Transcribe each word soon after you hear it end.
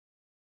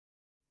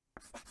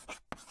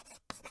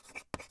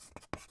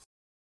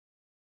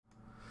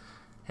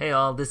Hey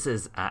all, this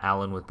is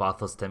Alan with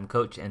Bothell STEM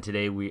Coach, and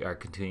today we are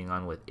continuing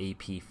on with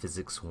AP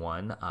Physics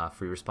 1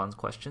 free response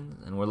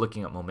questions, and we're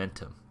looking at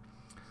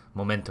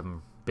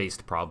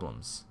momentum-based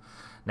problems.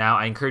 Now,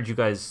 I encourage you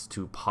guys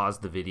to pause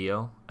the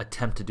video,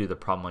 attempt to do the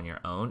problem on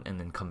your own, and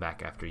then come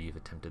back after you've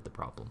attempted the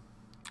problem.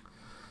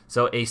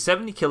 So, a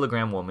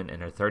 70-kilogram woman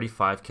and her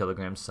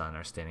 35-kilogram son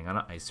are standing on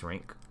an ice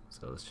rink.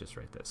 So let's just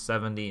write that,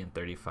 70 and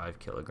 35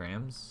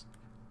 kilograms.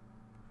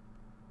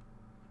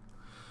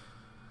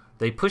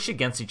 They push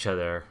against each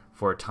other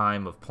for a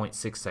time of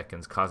 0.6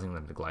 seconds, causing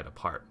them to glide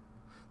apart.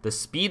 The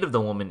speed of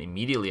the woman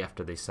immediately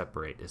after they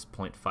separate is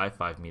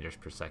 0.55 meters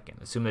per second.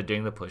 Assume that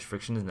during the push,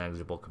 friction is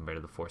negligible compared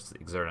to the force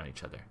exerted on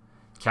each other.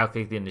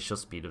 Calculate the initial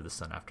speed of the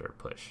son after a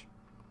push.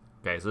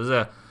 Okay,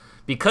 so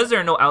because there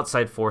are no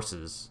outside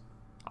forces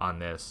on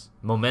this,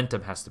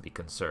 momentum has to be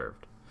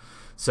conserved.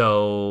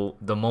 So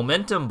the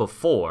momentum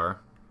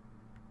before,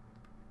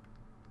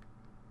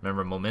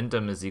 remember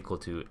momentum is equal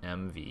to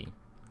mv.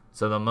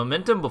 So the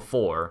momentum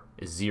before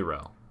is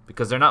 0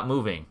 because they're not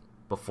moving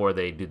before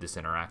they do this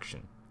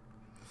interaction.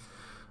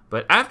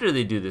 But after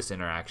they do this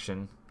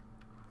interaction,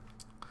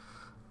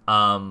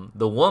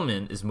 the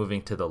woman is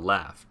moving to the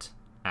left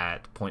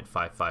at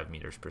 0.55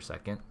 meters per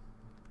second.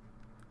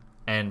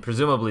 And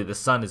presumably the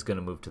son is going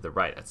to move to the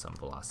right at some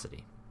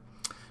velocity.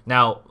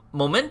 Now,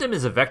 momentum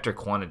is a vector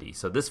quantity,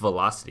 so this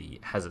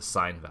velocity has a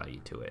sign value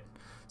to it.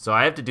 So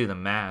I have to do the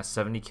mass,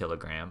 70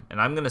 kilogram,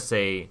 and I'm going to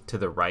say to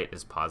the right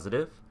is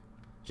positive,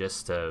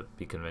 just to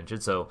be conventional.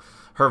 So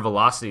her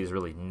velocity is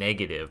really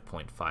negative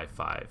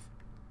 0.55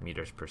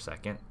 meters per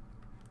second.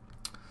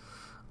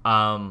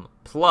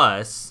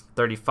 Plus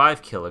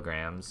 35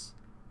 kilograms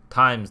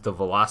times the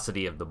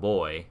velocity of the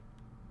boy,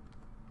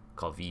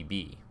 called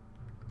VB.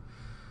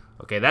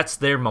 Okay, that's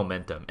their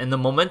momentum. And the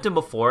momentum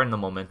before and the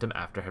momentum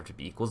after have to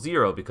be equal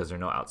 0 because there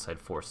are no outside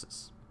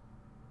forces.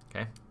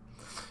 Okay?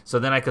 So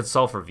then I could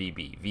solve for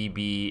VB.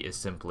 VB is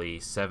simply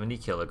 70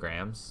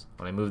 kilograms.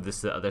 When I move this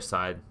to the other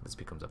side, this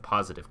becomes a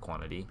positive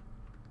quantity.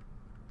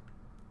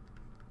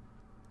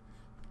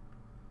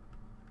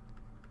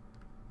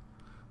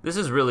 This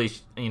is really,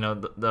 you know,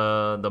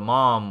 the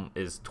mom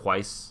is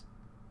twice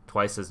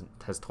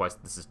has twice.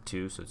 This is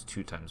 2, so it's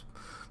 2 times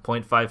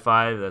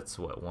 0.55. That's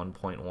what,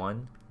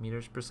 1.1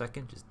 meters per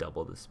second. Just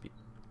double the speed.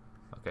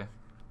 Okay,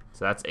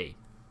 so that's A.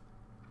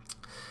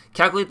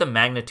 Calculate the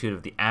magnitude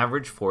of the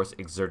average force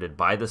exerted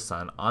by the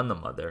son on the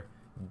mother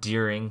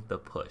during the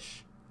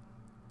push.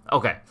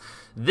 Okay,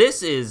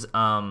 this is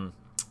by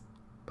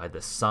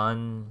the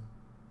son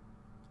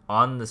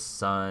on the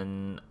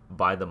son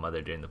by the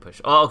mother during the push.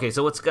 Oh, okay,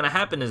 so what's going to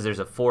happen is there's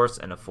a force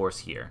and a force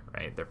here,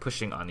 right? They're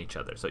pushing on each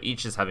other, so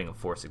each is having a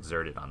force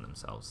exerted on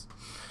themselves.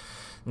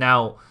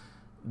 Now,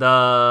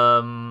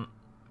 the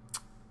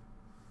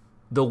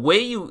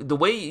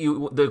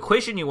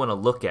equation you want to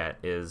look at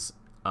is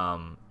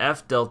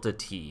F delta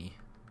T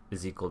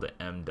is equal to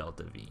M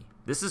delta V.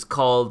 This is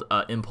called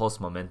impulse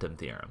momentum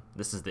theorem.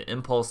 This is the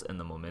impulse and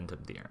the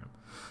momentum theorem.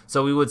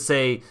 So we would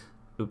say,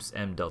 oops,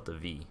 M delta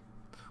V.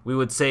 We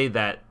would say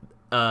that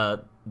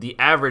the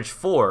average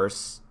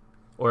force,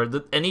 or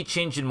any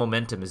change in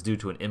momentum, is due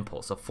to an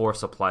impulse, a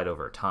force applied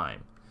over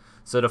time.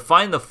 So to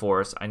find the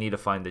force, I need to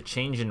find the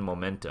change in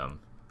momentum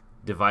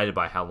divided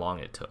by how long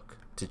it took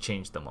to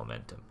change the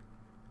momentum.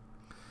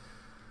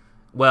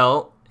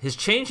 Well, his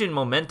change in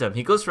momentum,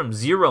 he goes from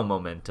 0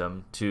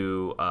 momentum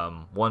to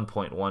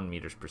 1.1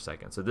 meters per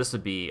second. So this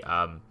would be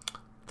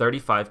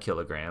 35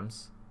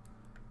 kilograms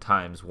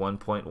times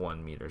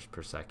 1.1 meters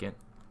per second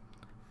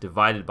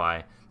divided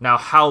by, now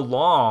how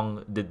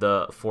long did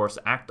the force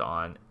act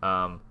on?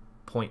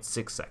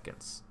 0.6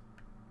 seconds.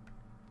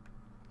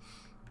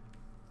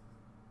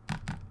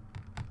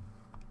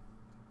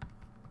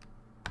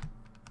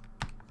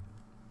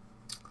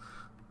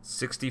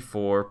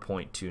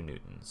 .2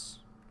 newtons.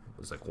 It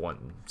was like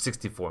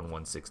 64 and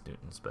 1/6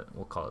 newtons, but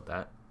we'll call it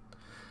that.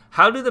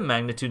 How do the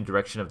magnitude and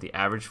direction of the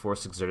average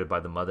force exerted by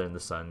the mother and the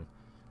son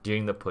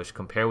during the push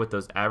compare with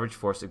those average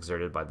force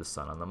exerted by the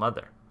son on the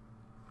mother?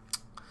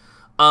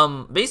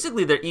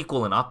 Basically, they're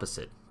equal and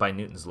opposite by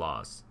Newton's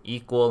laws.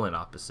 Equal and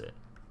opposite.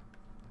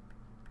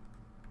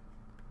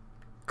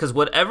 Because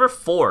whatever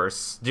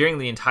force during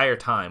the entire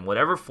time,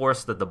 whatever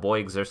force that the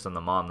boy exerts on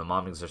the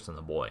mom exerts on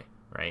the boy,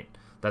 right?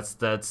 That's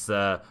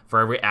for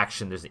every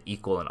action, there's an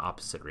equal and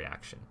opposite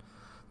reaction.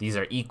 These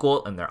are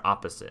equal and they're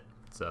opposite.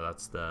 So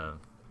that's the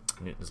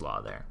Newton's law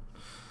there.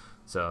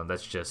 So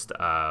that's just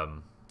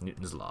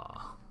Newton's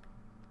law.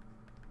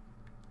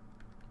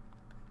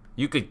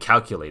 You could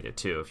calculate it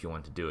too if you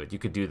want to do it. You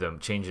could do the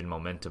change in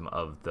momentum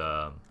of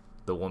the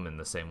woman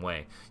the same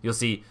way. You'll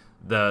see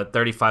the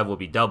 35 will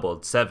be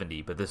doubled,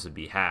 70, but this would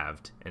be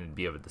halved and it'd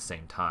be over the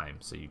same time,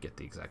 so you get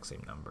the exact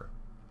same number.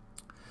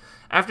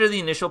 After the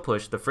initial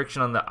push, the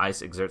friction on the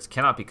ice exerts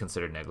cannot be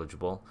considered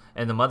negligible,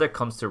 and the mother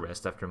comes to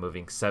rest after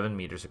moving 7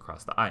 meters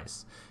across the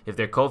ice. If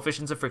their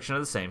coefficients of friction are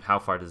the same, how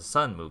far does the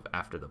son move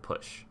after the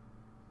push?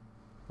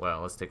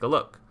 Well, let's take a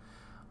look.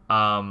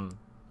 The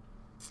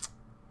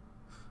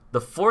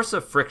force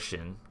of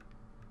friction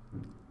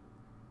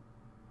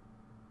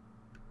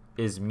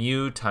is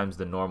mu times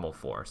the normal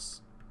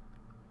force.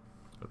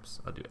 Oops,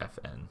 I'll do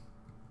Fn.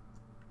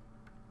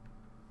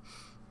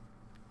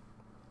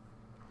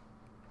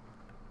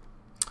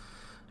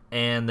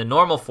 And the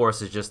normal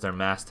force is just their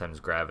mass times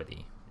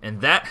gravity.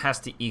 And that has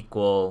to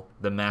equal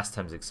the mass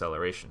times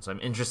acceleration. So I'm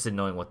interested in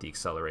knowing what the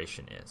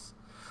acceleration is.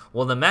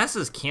 Well, the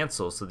masses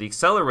cancel, so the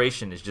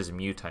acceleration is just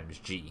mu times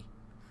g,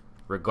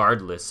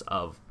 regardless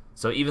of...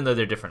 So even though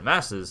they're different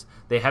masses,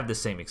 they have the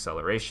same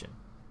acceleration.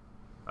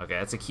 Okay,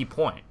 that's a key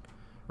point,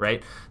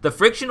 right? The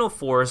frictional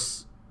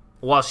force,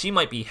 while she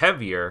might be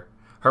heavier,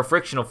 her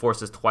frictional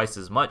force is twice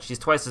as much. She's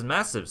twice as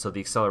massive, so the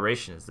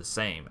acceleration is the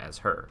same as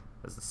her,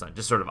 as the sun,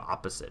 just sort of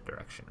opposite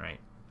direction, right?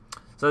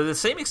 So the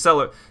same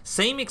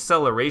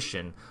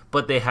acceleration,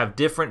 but they have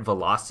different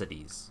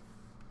velocities,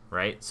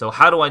 right? So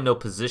how do I know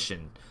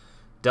position?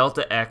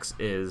 Delta x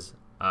is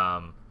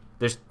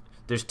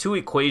there's two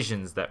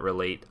equations that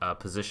relate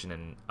position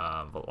and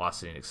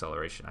velocity and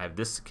acceleration. I have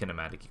this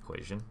kinematic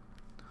equation,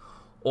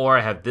 or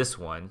I have this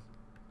one.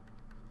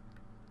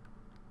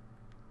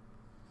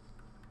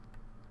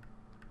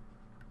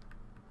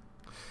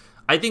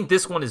 I think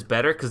this one is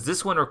better because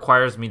this one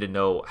requires me to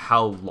know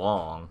how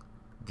long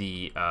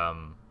they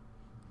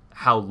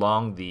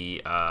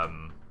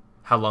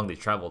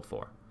traveled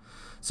for.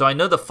 So I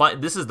know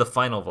this is the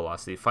final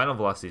velocity. Final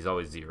velocity is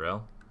always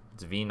 0.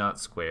 It's v naught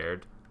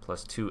squared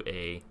plus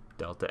 2a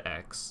delta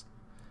x.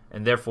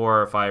 And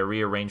therefore, if I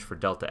rearrange for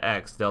delta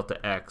x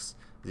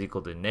is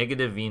equal to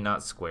negative v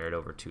naught squared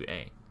over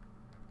 2a.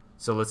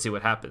 So let's see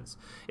what happens.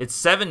 It's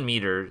 7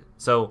 meters.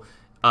 So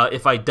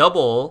if I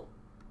double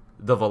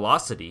the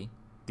velocity,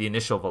 the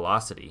initial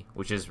velocity,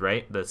 which is,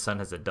 right, the sun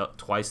has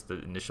twice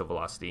the initial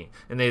velocity,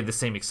 and they have the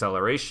same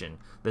acceleration,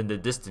 then the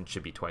distance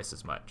should be twice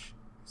as much.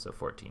 So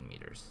 14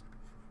 meters.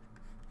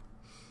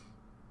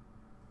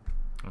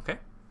 Okay.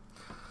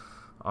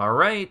 All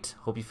right.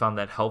 Hope you found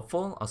that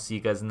helpful. I'll see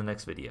you guys in the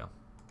next video.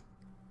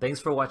 Thanks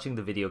for watching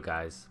the video,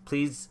 guys.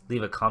 Please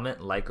leave a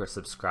comment, like, or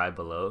subscribe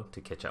below to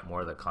catch up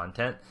more of the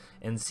content.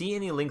 And see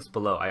any links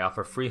below. I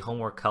offer free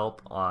homework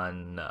help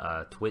on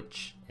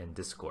Twitch and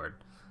Discord.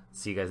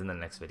 See you guys in the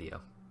next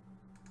video.